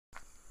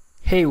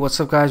Hey, what's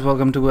up guys,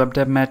 welcome to Web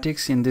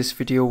Devmatics. In this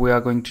video we are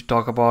going to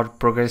talk about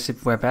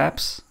progressive web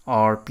apps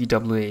or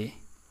PWA.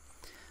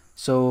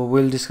 So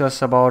we'll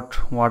discuss about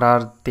what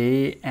are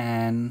they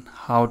and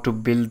how to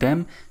build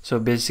them. So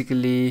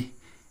basically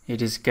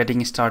it is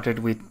getting started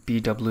with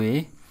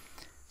PWA.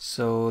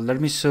 So let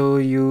me show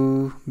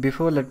you,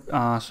 before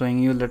showing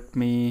you, let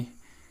me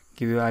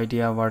give you an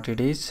idea what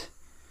it is.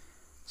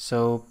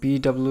 So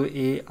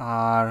PWA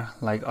are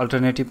like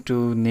alternative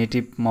to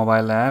native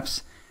mobile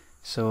apps.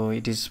 So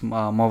it is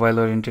mobile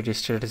oriented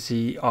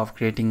strategy of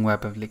creating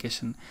web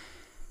application.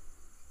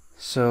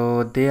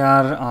 So they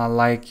are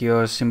like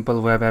your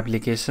simple web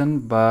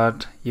application,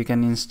 but you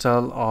can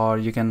install or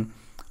you can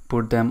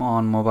put them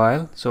on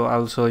mobile. So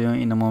I'll show you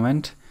in a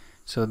moment.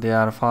 So they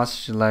are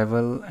fast,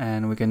 reliable,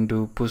 and we can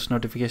do push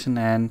notification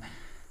and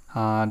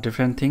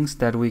different things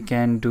that we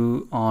can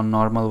do on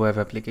normal web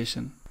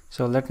application.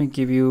 So let me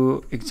give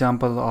you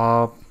example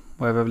of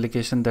web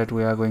application that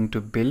we are going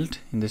to build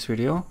in this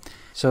video.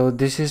 So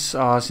this is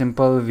a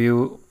simple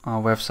Vue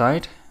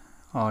website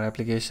or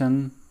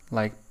application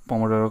like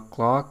Pomodoro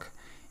clock.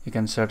 You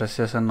can set a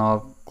session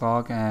of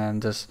clock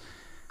and just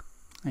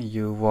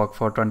you work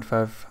for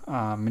 25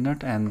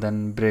 minutes and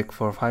then break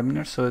for 5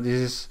 minutes. So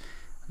this is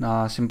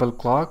a simple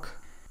clock.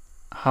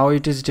 How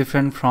it is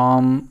different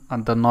from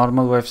the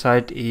normal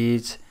website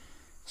is,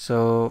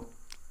 so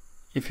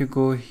if you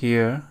go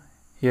here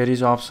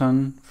is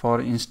option for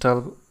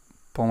install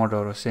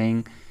Pomodoro,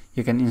 saying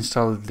you can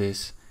install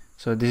this.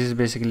 So this is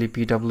basically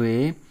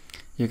PWA.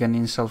 You can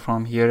install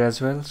from here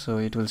as well. So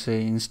it will say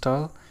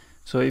install.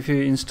 So if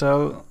you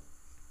install,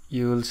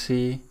 you will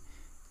see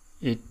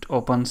it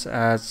opens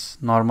as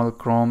normal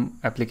Chrome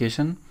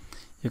application.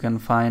 You can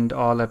find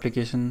all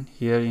application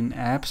here in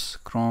apps,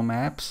 Chrome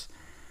apps.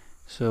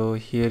 So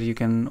here you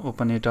can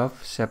open it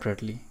up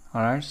separately.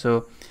 Alright,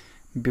 so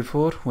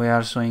before we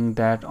are showing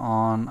that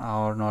on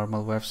our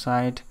normal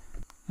website.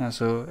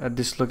 So at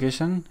this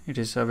location it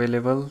is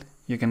available.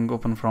 You can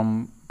open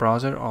from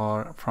browser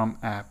or from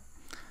app.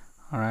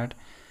 Alright,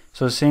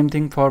 so same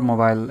thing for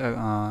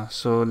mobile.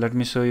 So let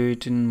me show you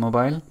it in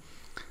mobile.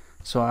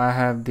 So I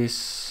have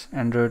this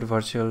Android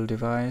virtual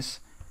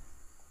device.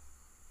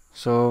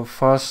 So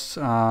first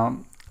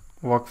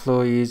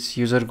workflow is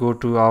user go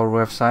to our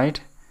website,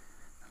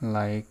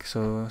 like,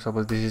 so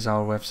suppose this is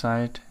our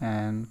website,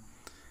 and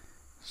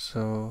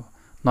so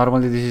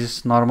normally this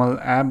is normal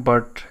app,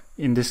 but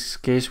in this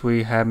case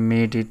we have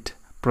made it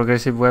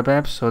progressive web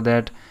app, so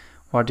that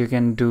what you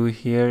can do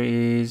here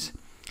is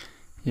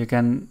you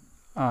can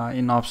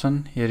in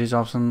option, here is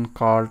option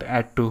called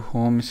add to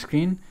home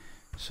screen.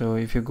 So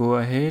if you go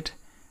ahead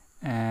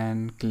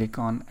and click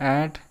on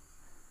add,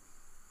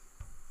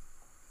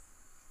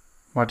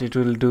 what it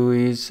will do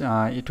is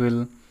it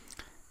will,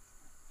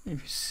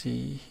 if you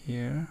see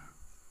here,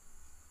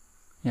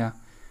 yeah,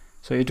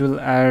 so it will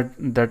add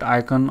that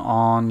icon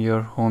on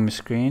your home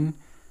screen.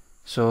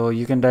 So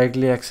you can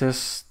directly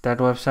access that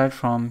website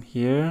from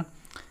here.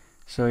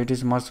 So it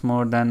is much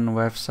more than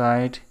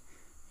website.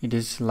 It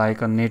is like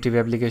a native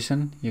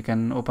application. You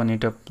can open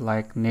it up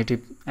like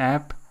native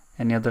app,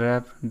 any other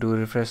app, do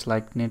refresh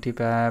like native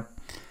app.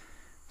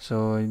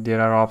 So there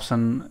are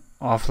option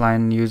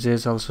offline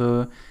usage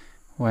also.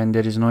 When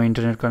there is no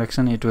internet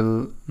connection, it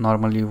will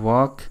normally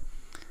work.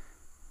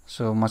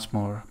 So much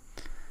more.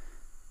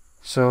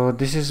 So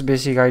this is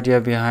basic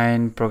idea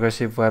behind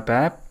progressive web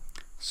app.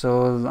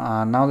 So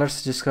now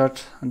let's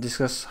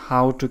discuss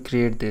how to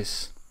create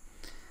this.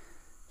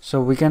 So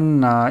we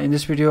can in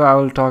this video I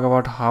will talk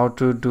about how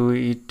to do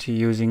it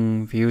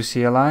using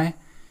vue-cli.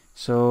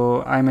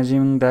 So I'm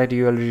assuming that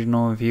you already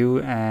know Vue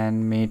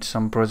and made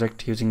some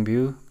project using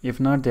Vue.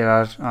 If not, there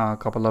are a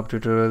couple of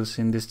tutorials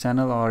in this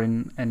channel or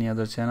in any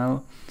other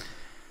channel.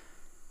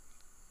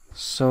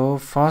 So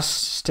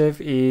first step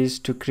is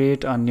to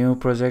create a new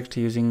project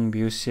using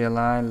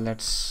vue-cli.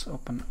 Let's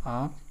open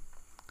up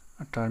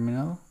a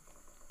terminal.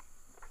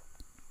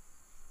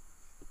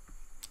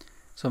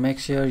 So make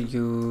sure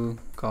you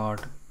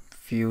got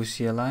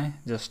vue-cli,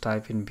 just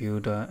type in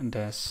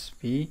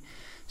vue-v.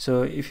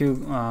 So if you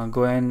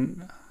go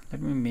and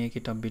let me make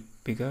it a bit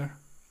bigger.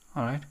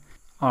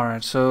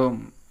 Alright, so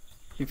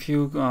if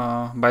you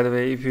by the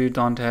way, if you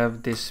don't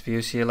have this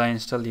vue-cli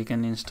installed, you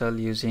can install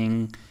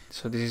using,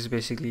 so this is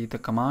basically the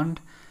command.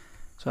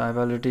 So I've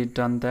already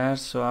done that.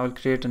 So I will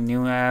create a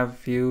new app,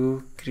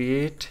 vue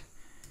create,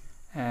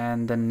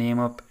 and the name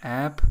of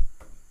app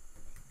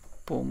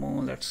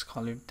Pomo, let's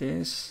call it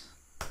this.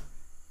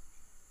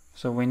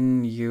 So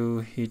when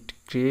you hit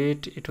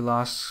create, it will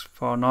ask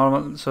for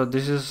normal. So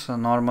this is a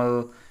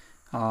normal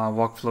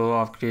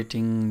workflow of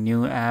creating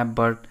new app,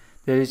 but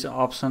there is an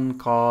option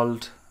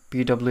called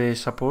PWA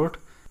support.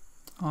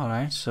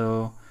 Alright,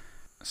 so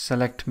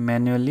select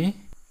manually.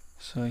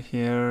 So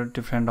here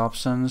different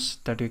options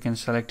that you can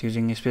select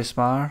using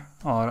spacebar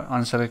or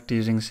unselect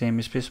using same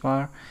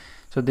spacebar.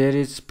 So there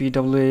is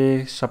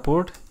PWA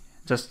support,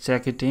 just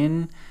check it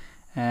in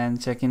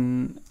and check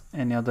in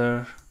any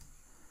other.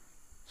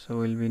 So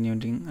we'll be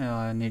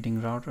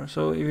needing router.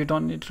 So if you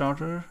don't need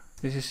router,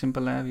 this is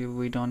simple app,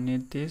 we don't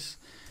need this.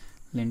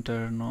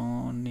 linter,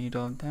 no need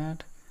of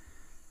that.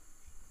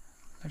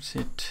 Let's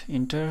hit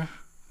enter.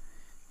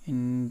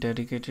 In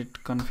dedicated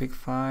config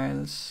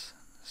files,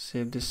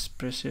 save this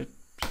preset,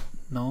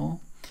 no.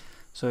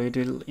 So it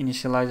will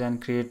initialize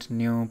and create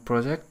new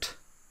project.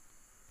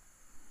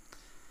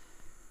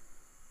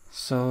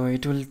 So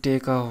it will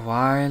take a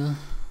while.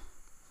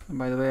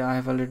 By the way, I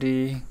have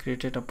already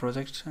created a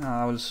project.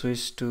 I will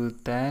switch to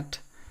that.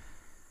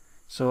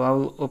 So I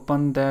will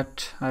open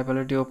that. I've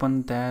already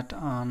opened that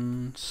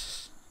on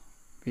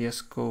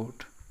VS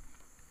Code.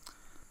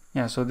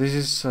 Yeah, so this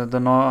is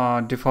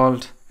the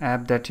default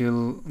app that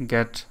you'll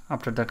get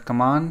after that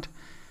command.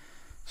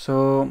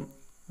 So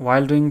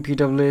while doing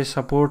PWA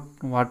support,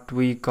 what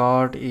we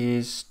got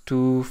is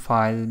two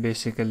files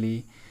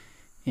basically.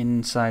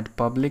 Inside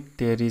public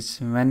there is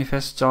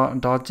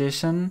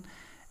manifest.json,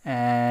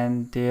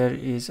 and there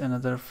is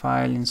another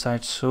file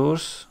inside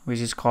source which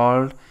is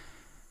called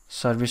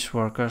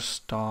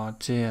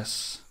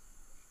serviceworkers.js.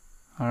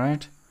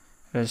 Alright,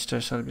 register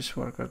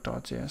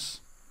serviceworker.js.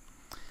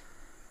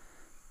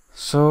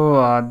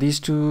 So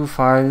these two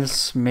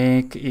files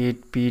make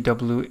it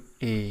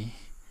PWA.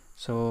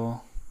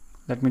 So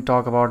let me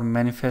talk about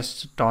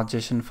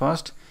manifest.json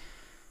first.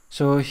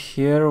 So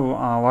here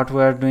what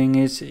we are doing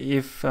is,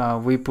 if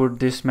we put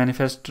this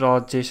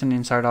manifest.json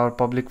inside our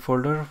public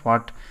folder,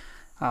 what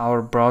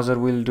our browser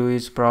will do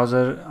is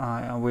browser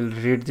will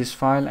read this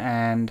file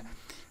and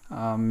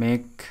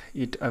make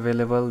it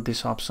available,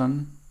 this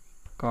option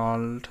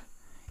called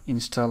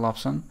install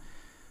option.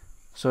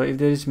 So if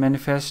there is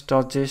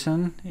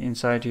manifest.json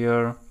inside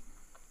your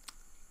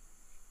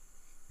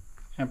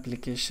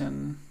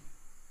application,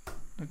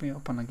 let me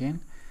open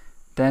again,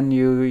 then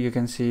you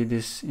can see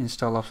this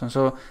install option.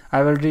 So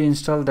I've already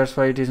installed, that's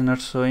why it is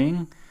not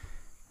showing.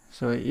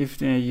 So if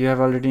you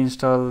have already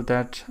installed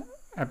that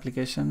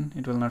application,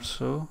 it will not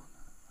show.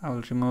 I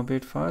will remove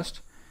it first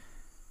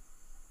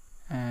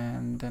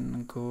and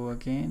then go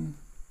again.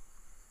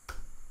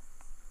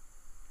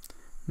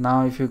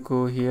 Now if you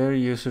go here,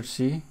 you should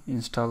see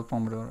install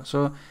Pomodoro.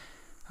 So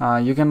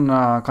you can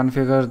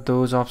configure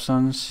those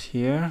options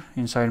here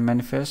inside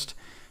manifest.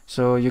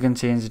 So you can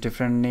change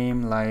different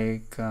name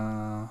like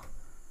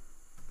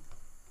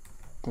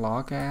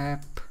clock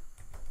app,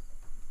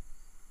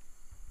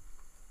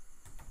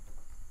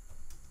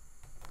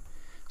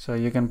 so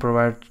you can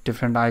provide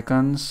different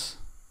icons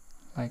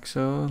like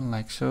so,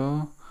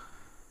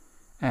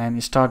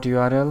 and start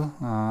URL.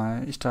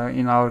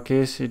 In our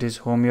case it is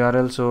home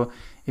URL, so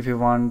if you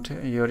want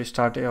your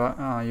start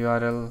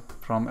URL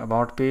from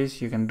about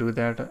page, you can do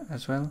that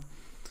as well.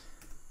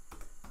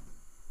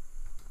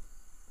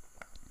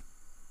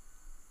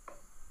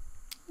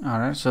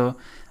 Alright, so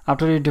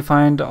after you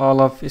defined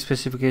all of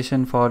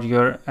specification for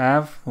your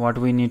app, what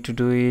we need to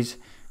do is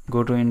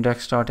go to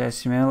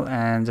index.html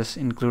and just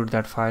include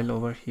that file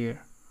over here.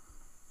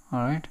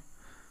 Alright,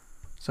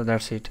 so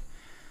that's it.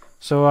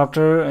 So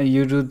after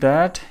you do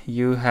that,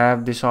 you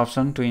have this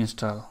option to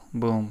install.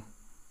 Boom.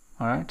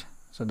 Alright,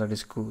 so that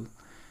is cool.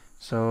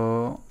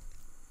 So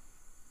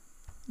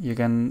you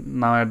can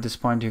now, at this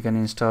point, you can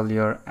install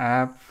your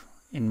app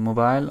in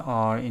mobile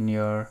or in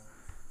your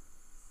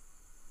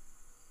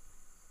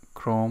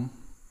Chrome.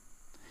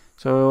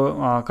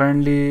 So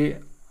currently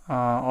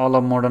all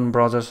of modern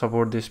browsers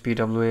support this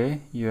PWA.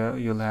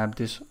 You'll have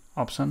this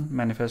option.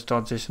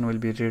 Manifest.json will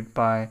be read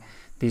by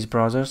these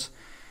browsers.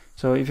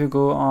 So if you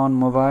go on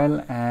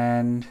mobile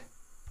and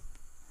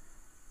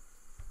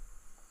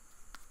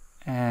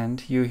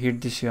you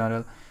hit this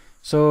URL,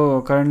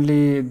 so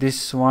currently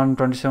this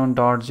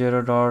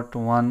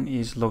 127.0.1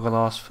 is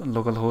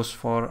localhost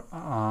for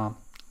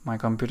my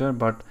computer,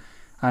 but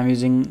I'm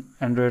using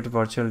Android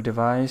virtual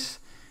device.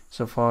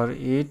 So for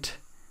it,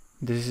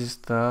 this is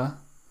the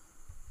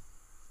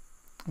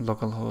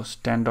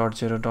localhost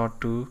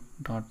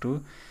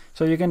 10.0.2.2.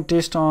 So you can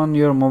test on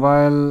your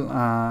mobile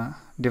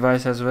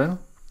device as well,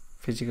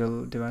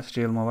 physical device,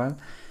 real mobile.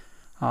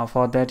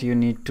 For that you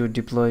need to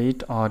deploy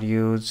it or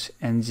use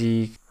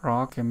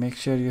ng-rock. Make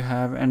sure you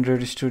have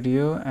Android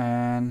Studio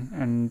and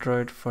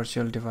Android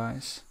virtual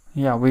device.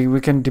 Yeah,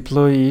 we can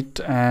deploy it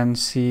and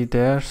see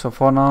there. So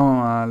for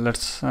now,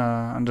 let's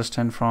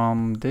understand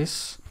from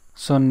this.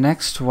 So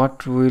next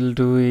what we'll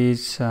do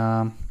is,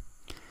 so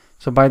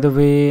by the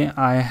way,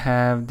 I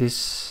have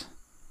this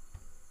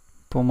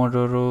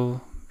Pomodoro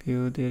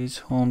view. There is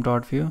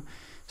home.view.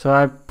 So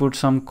I put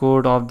some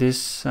code of this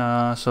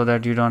so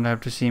that you don't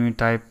have to see me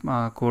type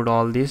code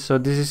all this. So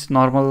this is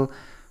normal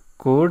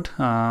code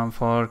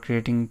for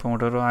creating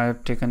Pomodoro. I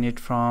have taken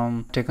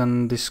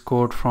this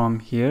code from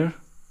here,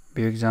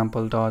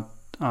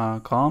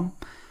 vueexample.com,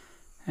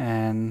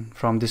 and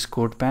from this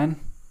code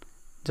pan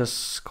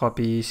just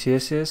copy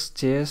CSS,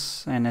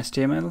 JS and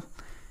HTML,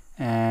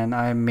 and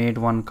I made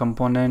one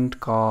component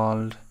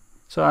called,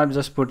 so I've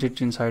just put it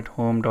inside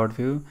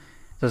home.view,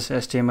 just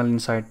HTML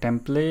inside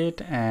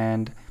template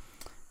and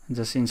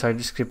just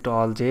inside script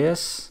all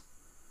JS.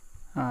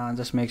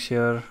 Just make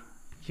sure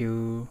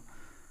you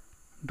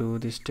do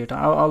this data.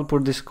 I'll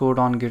put this code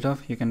on GitHub.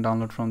 You can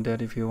download from there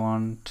if you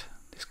want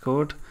this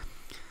code.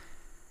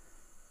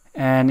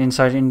 And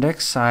inside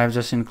index I have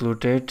just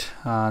included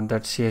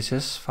that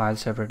CSS file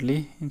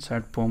separately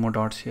inside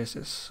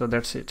pomo.css. so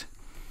that's it.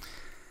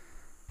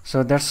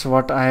 So that's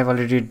what I have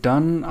already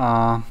done.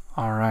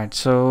 Alright,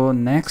 so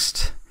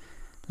next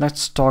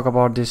let's talk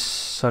about these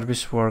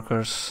service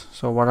workers.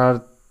 So what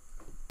are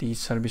these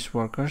service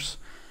workers?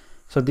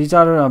 So these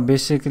are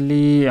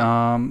basically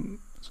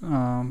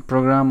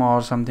program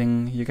or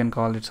something, you can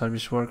call it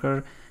service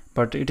worker,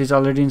 but it is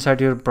already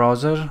inside your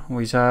browser,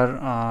 which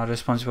are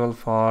responsible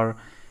for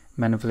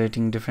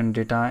manipulating different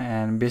data,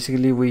 and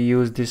basically we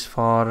use this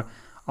for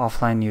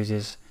offline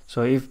uses.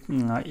 So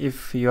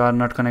if you are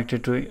not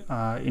connected to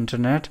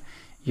internet,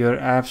 your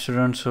app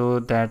shouldn't show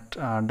that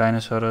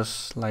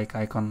dinosaurs like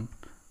icon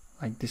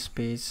like this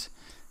page.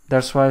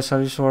 That's why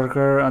service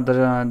worker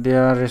they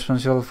are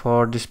responsible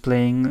for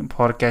displaying,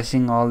 for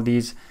caching all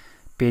these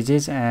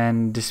pages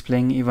and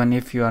displaying even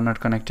if you are not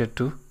connected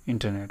to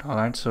internet.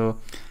 Alright, so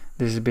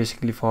this is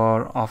basically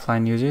for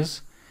offline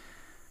uses.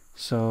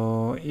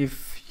 So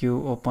if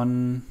you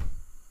open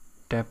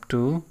tab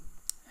 2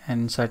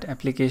 and inside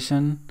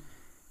application,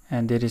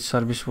 and there is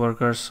service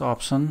workers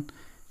option,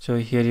 so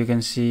here you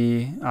can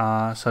see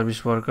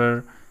service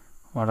worker,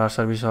 what are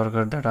service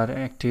worker that are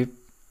active.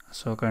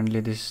 So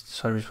currently this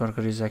service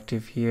worker is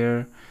active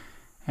here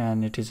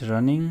and it is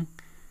running.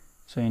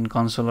 So in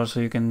console also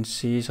you can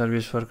see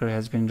service worker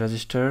has been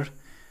registered.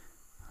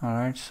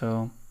 Alright,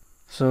 so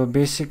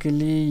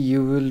basically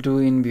you will do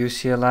in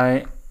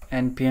vue-cli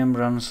npm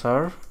run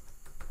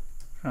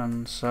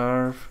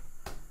serve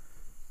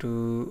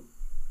to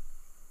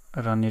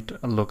run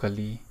it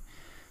locally.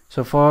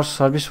 So for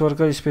service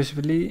worker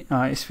especially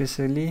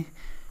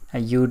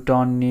you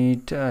don't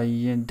need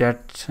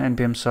that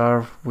npm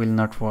serve will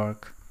not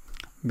work,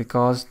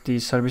 because the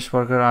service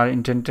worker are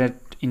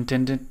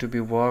intended to be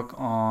work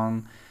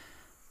on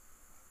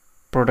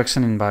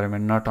production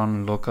environment, not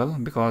on local,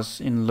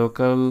 because in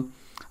local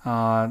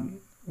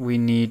we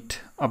need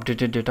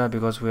updated data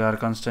because we are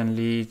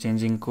constantly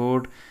changing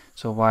code.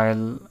 So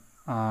while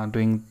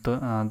doing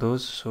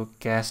those, so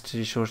cached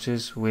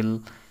resources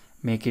will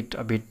make it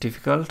a bit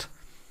difficult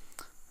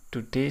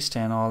to test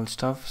and all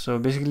stuff. So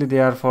basically they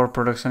are for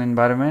production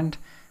environment.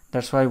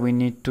 That's why we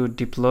need to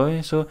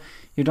deploy. So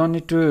you don't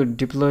need to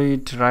deploy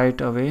it right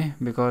away,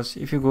 because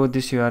if you go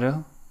this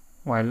URL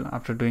while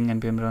after doing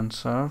npm run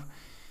serve,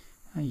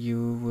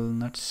 you will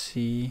not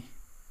see,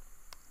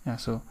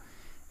 so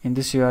in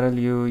this URL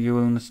you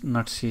will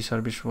not see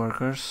service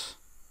workers.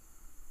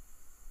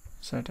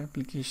 Site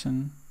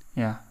application,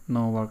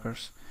 no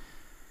workers.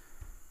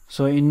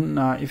 So in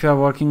if you are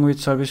working with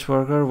service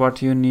worker,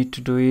 what you need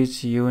to do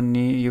is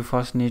you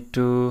first need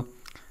to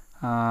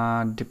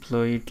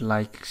deploy it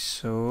like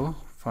so.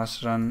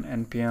 First run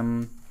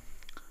npm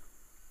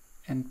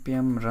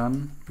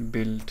run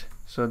build.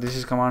 So this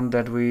is command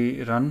that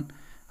we run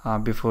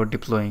before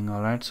deploying.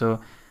 Alright, so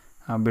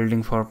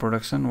building for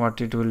production,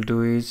 what it will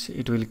do is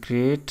it will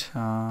create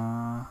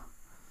so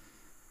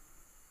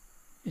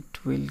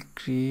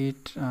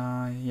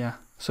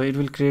it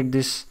will create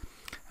this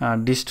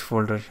dist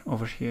folder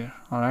over here.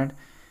 Alright,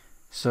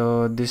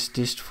 so this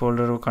dist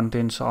folder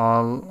contains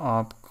all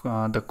of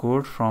the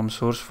code from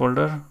source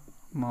folder,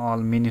 all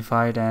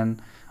minified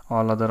and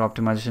all other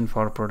optimization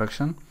for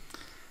production.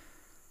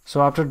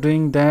 So after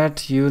doing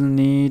that, you'll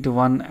need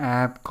one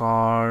app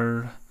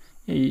called,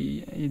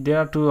 there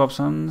are two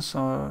options,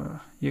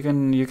 or you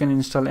can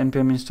install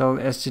npm install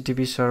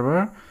http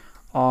server,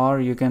 or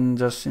you can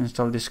just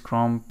install this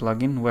Chrome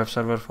plugin, web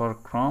server for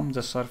Chrome.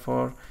 Just search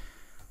for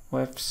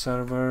web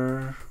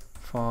server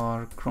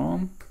for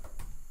Chrome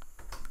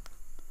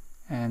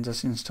and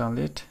just install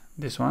it,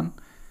 this one.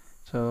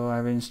 So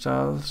I will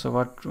install. So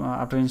what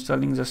after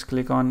installing, just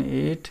click on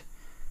it,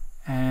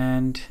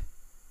 and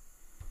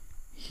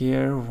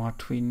here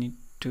what we need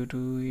to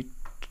do it,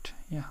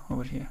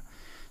 over here.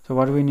 So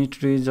what we need to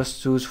do is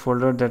just choose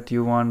folder that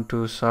you want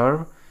to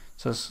serve.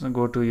 Just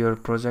go to your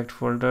project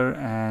folder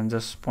and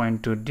just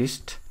point to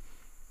dist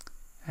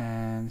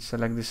and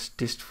select this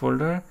dist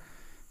folder.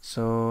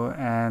 So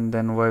and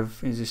then web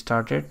is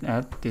started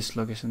at this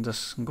location,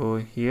 just go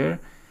here,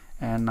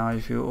 and now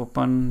if you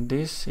open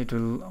this, it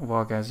will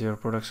work as your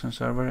production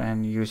server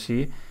and you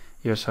see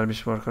your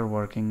service worker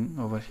working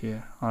over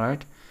here.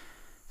 Alright,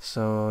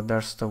 so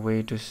that's the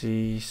way to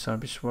see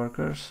service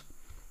workers.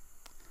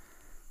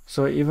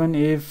 So even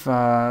if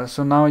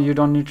so now you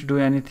don't need to do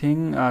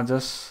anything,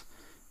 just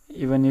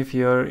even if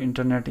your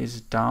internet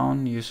is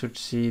down, you should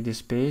see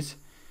this page.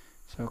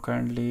 So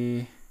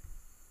currently,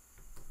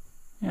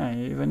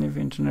 even if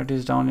internet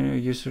is down,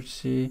 you should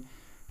see,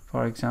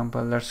 for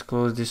example, let's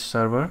close this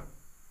server,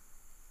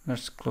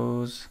 let's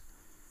close.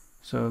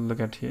 So look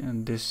at here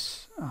in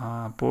this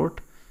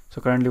port.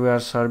 So currently we are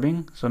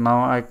serving, so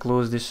now I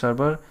close this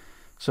server.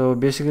 So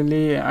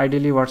basically,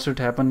 ideally what should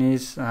happen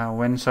is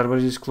when server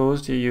is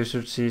closed, you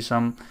should see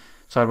some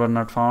server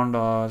not found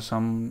or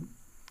some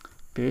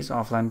page,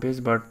 offline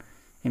page, but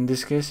in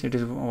this case it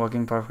is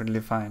working perfectly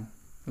fine.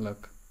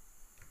 Look,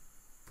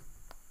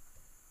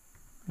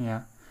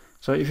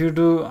 so if you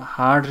do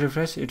hard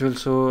refresh, it will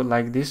show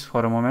like this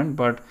for a moment,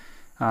 but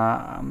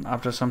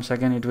after some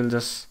second it will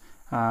just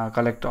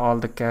collect all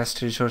the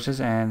cached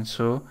resources and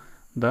show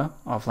the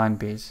offline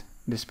page,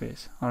 this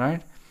page.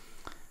 Alright,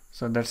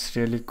 so that's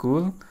really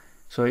cool.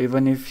 So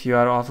even if you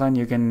are offline,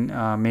 you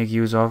can make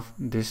use of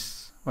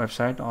this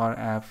website or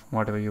app,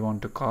 whatever you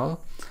want to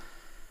call.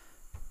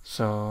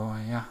 So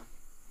yeah,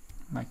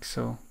 like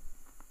so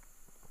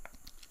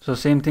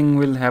same thing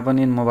will happen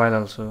in mobile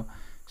also.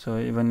 So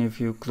even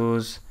if you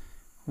close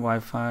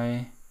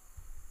Wi-Fi,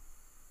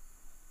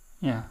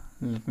 yeah,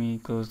 let me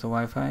close the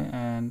Wi-Fi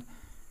and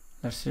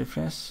let's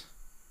refresh,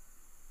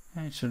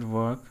 and it should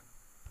work.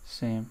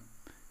 Same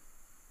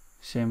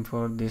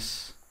for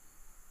this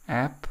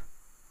app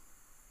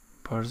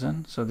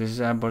version. So this is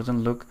app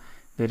version. Look,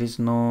 there is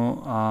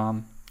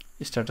no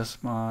status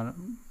bar,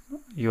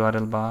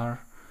 URL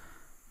bar,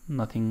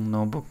 nothing,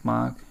 no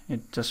bookmark.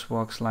 It just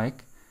works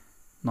like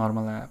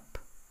normal app.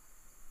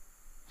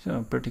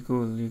 So pretty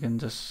cool. You can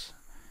just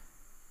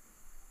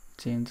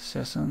change the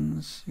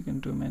sessions, you can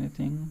do many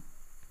things,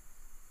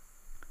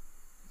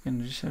 you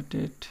can reset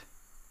it,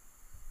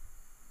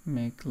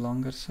 make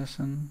longer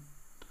session.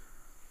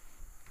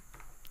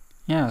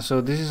 Yeah,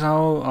 so this is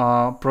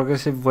how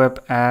progressive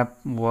web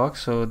app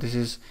works. So this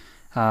is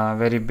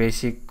very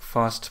basic,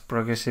 fast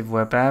progressive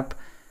web app.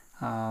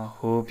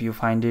 Hope you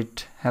find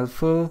it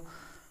helpful.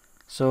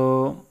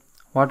 So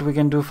what we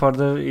can do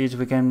further is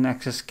we can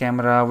access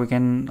camera, we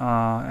can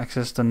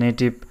access the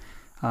native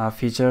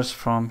features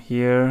from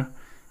here.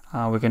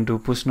 We can do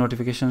push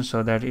notifications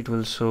so that it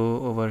will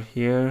show over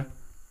here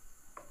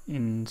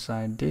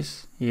inside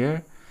this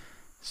here.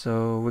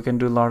 So we can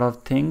do a lot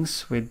of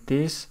things with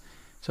this.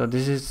 So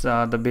this is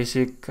the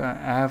basic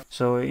app.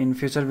 So in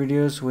future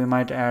videos we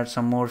might add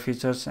some more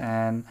features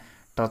and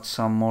touch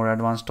some more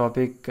advanced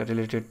topic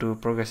related to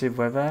progressive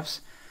web apps.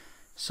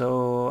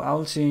 So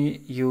I'll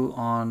see you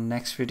on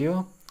next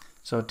video.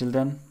 So till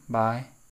then, bye.